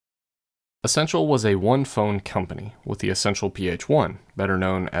Essential was a one-phone company with the Essential PH1, better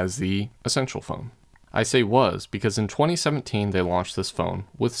known as the Essential phone. I say was because in 2017 they launched this phone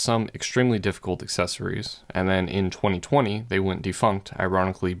with some extremely difficult accessories, and then in 2020 they went defunct,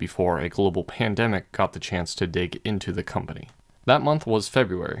 ironically before a global pandemic got the chance to dig into the company. That month was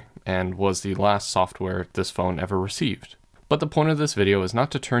February, and was the last software this phone ever received. But the point of this video is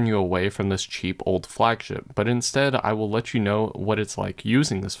not to turn you away from this cheap old flagship, but instead I will let you know what it's like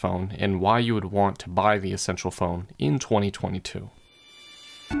using this phone and why you would want to buy the Essential phone in 2022.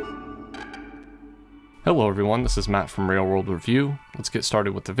 Hello everyone, this is Matt from Real World Review. Let's get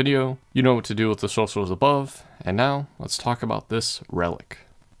started with the video. You know what to do with the socials above, and now let's talk about this relic.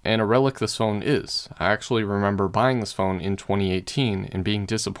 And a relic this phone is. I actually remember buying this phone in 2018 and being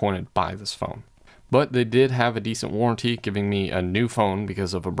disappointed by this phone. But they did have a decent warranty, giving me a new phone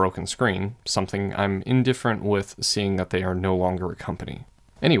because of a broken screen, something I'm indifferent with seeing that they are no longer a company.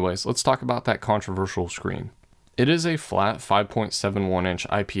 Anyways, let's talk about that controversial screen. It is a flat 5.71-inch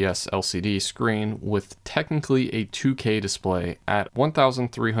IPS LCD screen with technically a 2K display at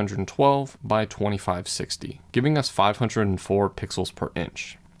 1312 by 2560, giving us 504 pixels per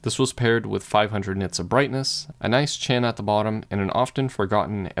inch. This was paired with 500 nits of brightness, a nice chin at the bottom, and an often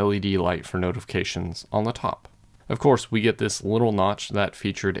forgotten LED light for notifications on the top. Of course, we get this little notch that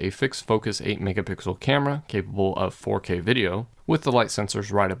featured a fixed focus 8 megapixel camera capable of 4K video, with the light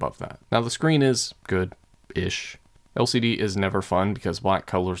sensors right above that. Now the screen is good-ish. LCD is never fun because black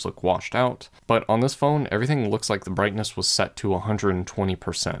colors look washed out, but on this phone, everything looks like the brightness was set to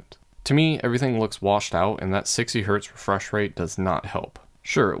 120%. To me, everything looks washed out, and that 60 Hz refresh rate does not help.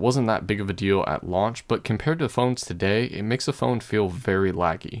 Sure, it wasn't that big of a deal at launch, but compared to phones today, it makes a phone feel very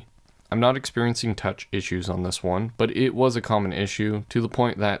laggy. I'm not experiencing touch issues on this one, but it was a common issue to the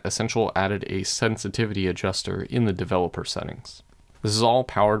point that Essential added a sensitivity adjuster in the developer settings. This is all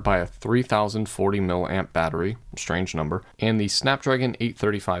powered by a 3040 mAh battery, strange number, and the Snapdragon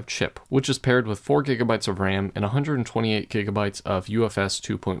 835 chip, which is paired with 4GB of RAM and 128GB of UFS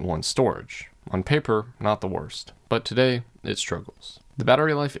 2.1 storage. On paper, not the worst, but today, it struggles. The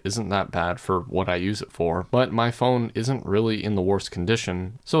battery life isn't that bad for what I use it for, but my phone isn't really in the worst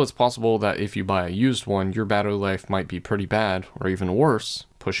condition, so it's possible that if you buy a used one, your battery life might be pretty bad, or even worse,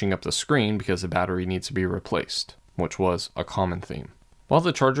 pushing up the screen because the battery needs to be replaced, which was a common theme. While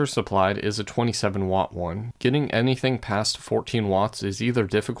the charger supplied is a 27 watt one, getting anything past 14 watts is either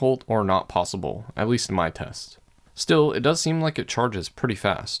difficult or not possible, at least in my test. Still, it does seem like it charges pretty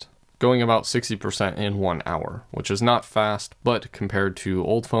fast, going about 60% in 1 hour, which is not fast, but compared to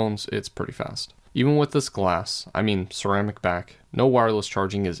old phones, it's pretty fast. Even with this glass, I mean ceramic back, no wireless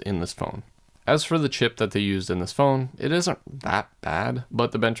charging is in this phone. As for the chip that they used in this phone, it isn't that bad,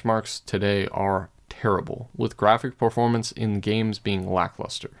 but the benchmarks today are terrible, with graphic performance in games being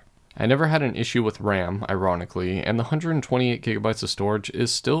lackluster. I never had an issue with RAM, ironically, and the 128GB of storage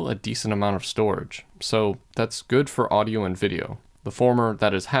is still a decent amount of storage, so that's good for audio and video. The former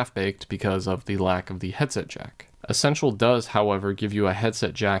that is half-baked because of the lack of the headset jack. Essential does, however, give you a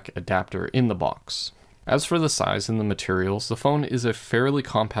headset jack adapter in the box. As for the size and the materials, the phone is a fairly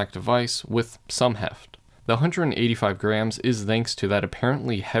compact device with some heft. The 185 grams is thanks to that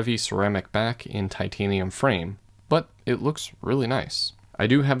apparently heavy ceramic back and titanium frame, but it looks really nice. I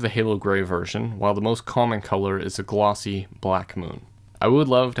do have the Halo Gray version, while the most common color is a glossy Black Moon. I would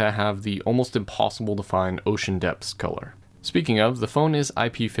love to have the almost impossible to find Ocean Depths color. Speaking of, the phone is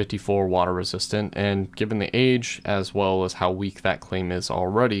IP54 water resistant, and given the age, as well as how weak that claim is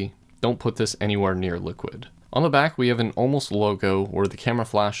already, don't put this anywhere near liquid. On the back, we have an almost logo where the camera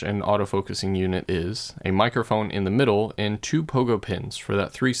flash and autofocusing unit is, a microphone in the middle, and 2 pogo pins for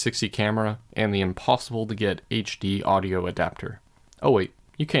that 360 camera and the impossible to get HD audio adapter. Oh wait,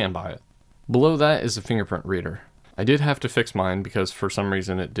 you can buy it. Below that is a fingerprint reader. I did have to fix mine because for some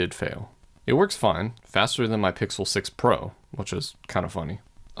reason it did fail. It works fine, faster than my Pixel 6 Pro, which is kind of funny.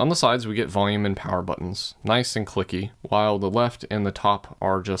 On the sides we get volume and power buttons, nice and clicky, while the left and the top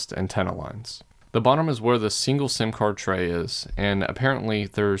are just antenna lines. The bottom is where the single SIM card tray is, and apparently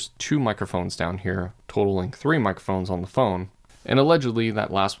there's 2 microphones down here, totaling 3 microphones on the phone, and allegedly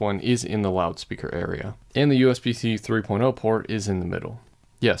that last one is in the loudspeaker area. And the USB-C 3.0 port is in the middle.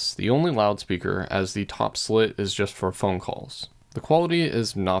 Yes, the only loudspeaker, as the top slit is just for phone calls. The quality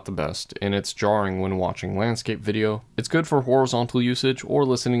is not the best, and it's jarring when watching landscape video. It's good for horizontal usage or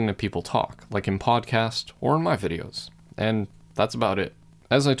listening to people talk, like in podcasts or in my videos. And that's about it.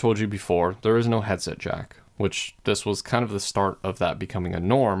 As I told you before, there is no headset jack, which this was kind of the start of that becoming a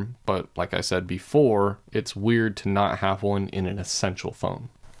norm, but like I said before, it's weird to not have one in an Essential phone.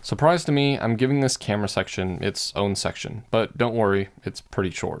 Surprise to me, I'm giving this camera section its own section, but don't worry, it's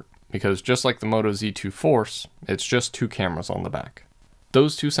pretty short. because just like the Moto Z2 Force, it's just 2 cameras on the back.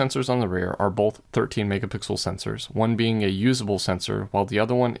 Those 2 sensors on the rear are both 13 megapixel sensors, one being a usable sensor while the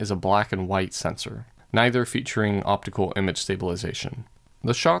other one is a black and white sensor, neither featuring optical image stabilization.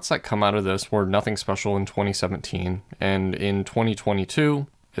 The shots that come out of this were nothing special in 2017, and in 2022,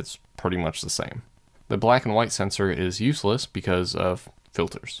 it's pretty much the same. The black and white sensor is useless because of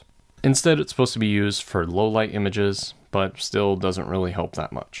filters. Instead, it's supposed to be used for low light images, but still doesn't really help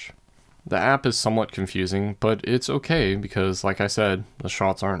that much. The app is somewhat confusing, but it's okay because, like I said, the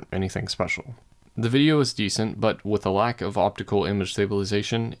shots aren't anything special. The video is decent, but with a lack of optical image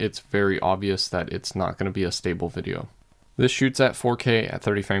stabilization, it's very obvious that it's not going to be a stable video. This shoots at 4K at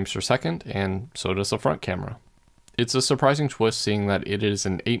 30 frames per second, and so does the front camera. It's a surprising twist seeing that it is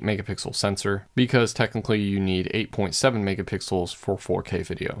an 8 megapixel sensor, because technically you need 8.7 megapixels for 4K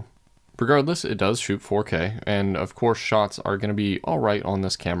video. Regardless, it does shoot 4K, and of course shots are going to be alright on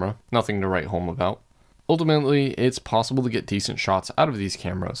this camera, nothing to write home about. Ultimately, it's possible to get decent shots out of these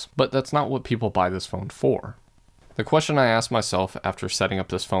cameras, but that's not what people buy this phone for. The question I asked myself after setting up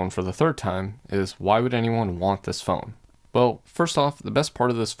this phone for the 3rd time is, why would anyone want this phone? Well, first off, the best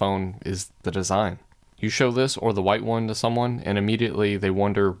part of this phone is the design. You show this or the white one to someone, and immediately they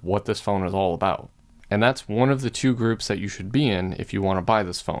wonder what this phone is all about. And that's one of the 2 groups that you should be in if you want to buy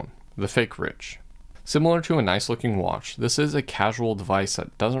this phone, the fake rich. Similar to a nice looking watch, this is a casual device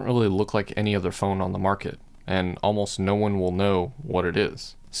that doesn't really look like any other phone on the market, and almost no one will know what it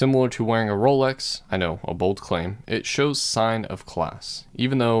is. Similar to wearing a Rolex, I know, a bold claim, it shows sign of class,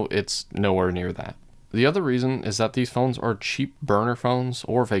 even though it's nowhere near that. The other reason is that these phones are cheap burner phones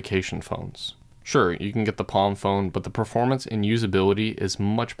or vacation phones. Sure, you can get the Palm phone, but the performance and usability is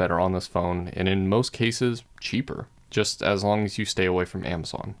much better on this phone, and in most cases, cheaper, just as long as you stay away from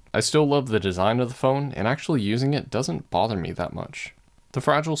Amazon. I still love the design of the phone, and actually using it doesn't bother me that much. The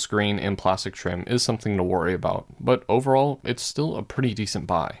fragile screen and plastic trim is something to worry about, but overall, it's still a pretty decent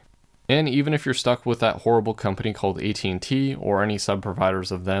buy. And even if you're stuck with that horrible company called AT&T or any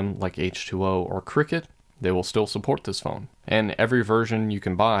sub-providers of them like H2O or Cricket, they will still support this phone, and every version you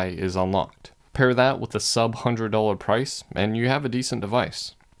can buy is unlocked. Pair that with a sub-$100 price, and you have a decent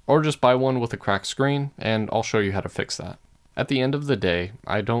device. Or just buy one with a cracked screen, and I'll show you how to fix that. At the end of the day,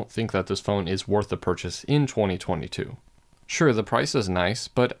 I don't think that this phone is worth the purchase in 2022. Sure, the price is nice,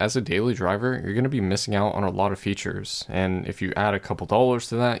 but as a daily driver, you're going to be missing out on a lot of features, and if you add a couple dollars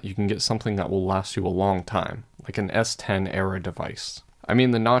to that, you can get something that will last you a long time, like an S10 era device. I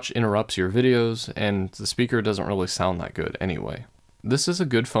mean, the notch interrupts your videos, and the speaker doesn't really sound that good anyway. This is a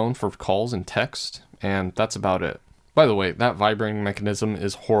good phone for calls and text, and that's about it. By the way, that vibrating mechanism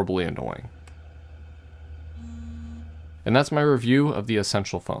is horribly annoying. And that's my review of the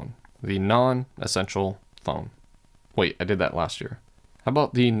Essential phone, the non-essential phone. Wait, I did that last year. How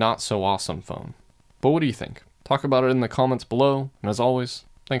about the not so awesome phone? But what do you think? Talk about it in the comments below, and as always,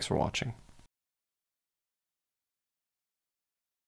 thanks for watching.